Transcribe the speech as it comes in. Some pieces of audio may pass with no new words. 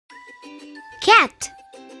Cat.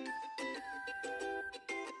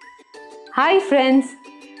 Hi friends,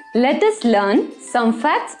 let us learn some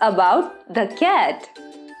facts about the cat.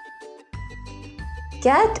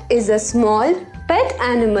 Cat is a small pet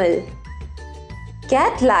animal.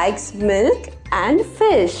 Cat likes milk and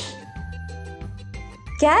fish.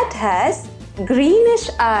 Cat has greenish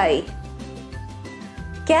eye.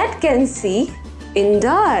 Cat can see in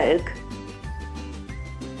dark.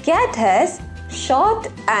 Cat has short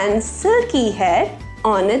and silky hair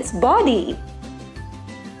on its body.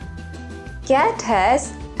 Cat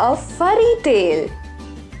has a furry tail.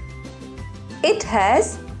 It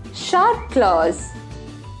has sharp claws.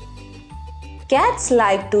 Cats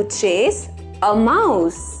like to chase a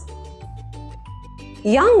mouse.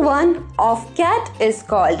 Young one of cat is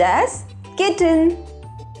called as kitten.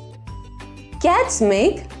 Cats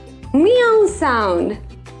make meow sound.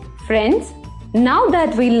 Friends, now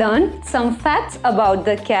that we learned some facts about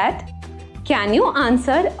the cat, can you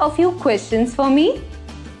answer a few questions for me?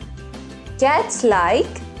 Cats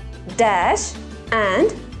like dash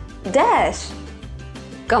and dash.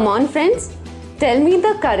 Come on friends, tell me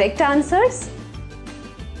the correct answers.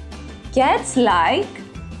 Cats like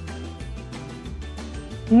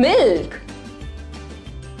milk.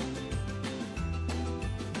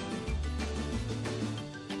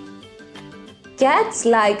 Cats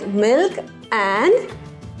like milk and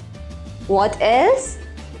what else?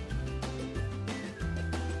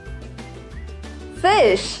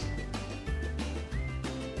 Fish.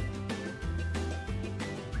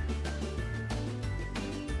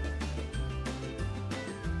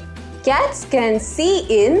 Cats can see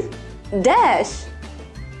in dash.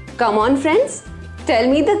 Come on friends, tell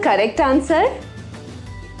me the correct answer.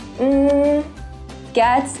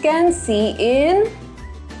 Cats can see in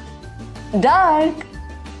dark.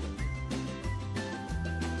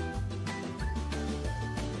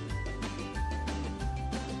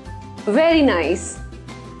 Very nice.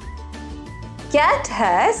 Cat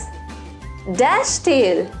has dash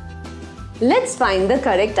tail. Let's find the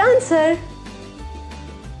correct answer.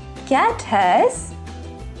 Cat has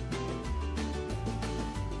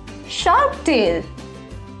sharp tail.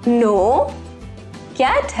 No,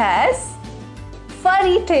 cat has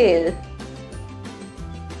furry tail.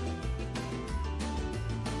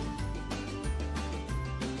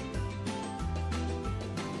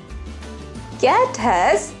 Cat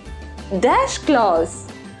has dash claws.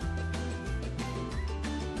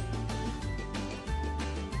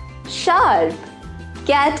 Sharp.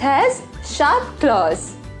 Cat has sharp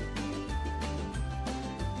claws.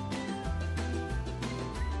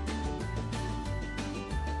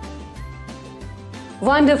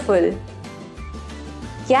 Wonderful.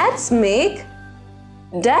 Cats make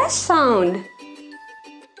dash sound.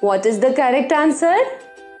 What is the correct answer?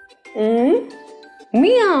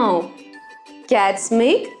 Meow. Cats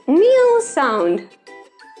make meow sound.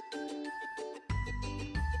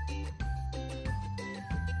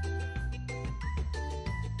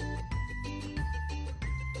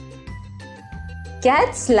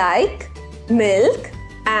 Cats like milk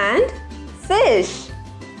and fish.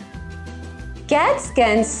 Cats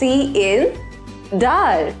can see in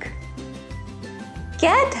dark.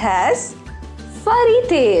 Cat has furry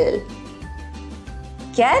tail.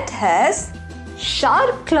 Cat has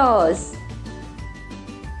sharp claws.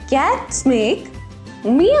 Cats make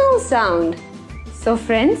meow sound. So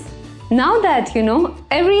friends, now that you know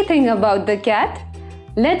everything about the cat,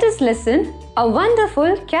 let us listen a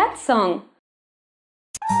wonderful cat song.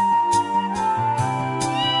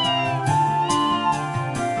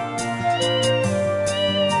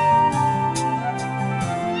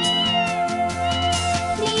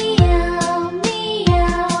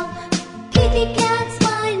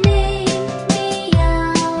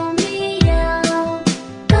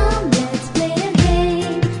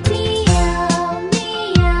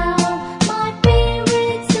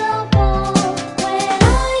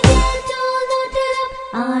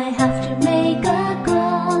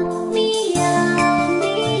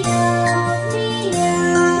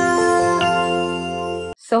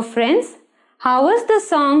 So friends, how was the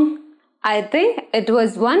song? I think it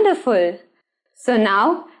was wonderful. So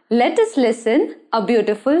now let us listen a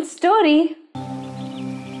beautiful story.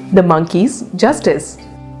 The Monkey's Justice.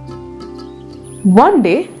 One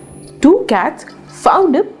day, two cats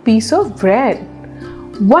found a piece of bread.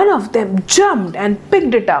 One of them jumped and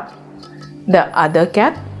picked it up. The other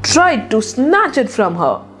cat tried to snatch it from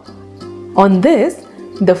her. On this,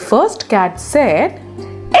 the first cat said,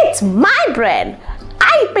 "It's my bread!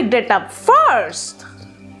 I picked it up first."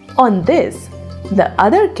 On this, the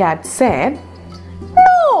other cat said,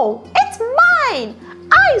 "No, it's mine!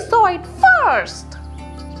 I saw it first."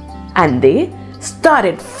 and they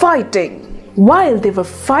started fighting. While they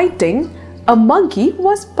were fighting, a monkey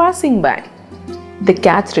was passing by. The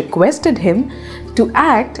cats requested him to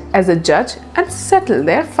act as a judge and settle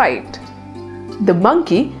their fight. The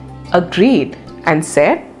monkey agreed and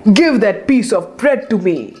said, "Give that piece of bread to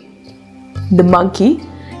me." The monkey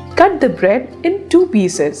cut the bread in 2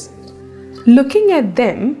 pieces. Looking at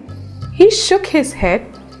them, he shook his head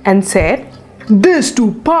and said, "These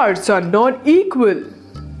 2 parts are not equal.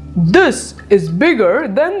 This is bigger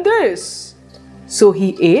than this." So he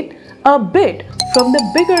ate a bit from the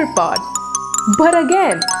bigger part. But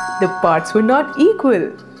again, the parts were not equal.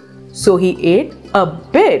 So he ate a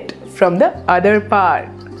bit from the other part.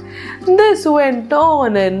 This went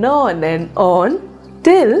on and on and on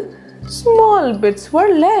till small bits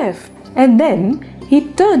were left. And then he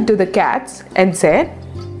turned to the cats and said,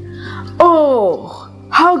 "Oh,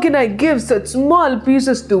 how can I give such small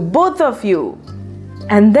pieces to both of you?"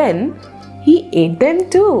 And then he ate them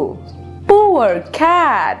too. Poor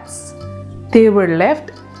cats! They were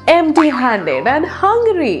left empty-handed and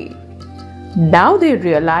hungry. Now they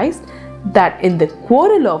realized that in the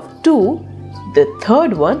quarrel of 2, the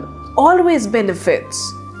third one always benefits.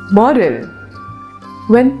 Moral: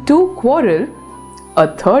 when 2 quarrel, a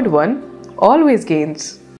third one always gains.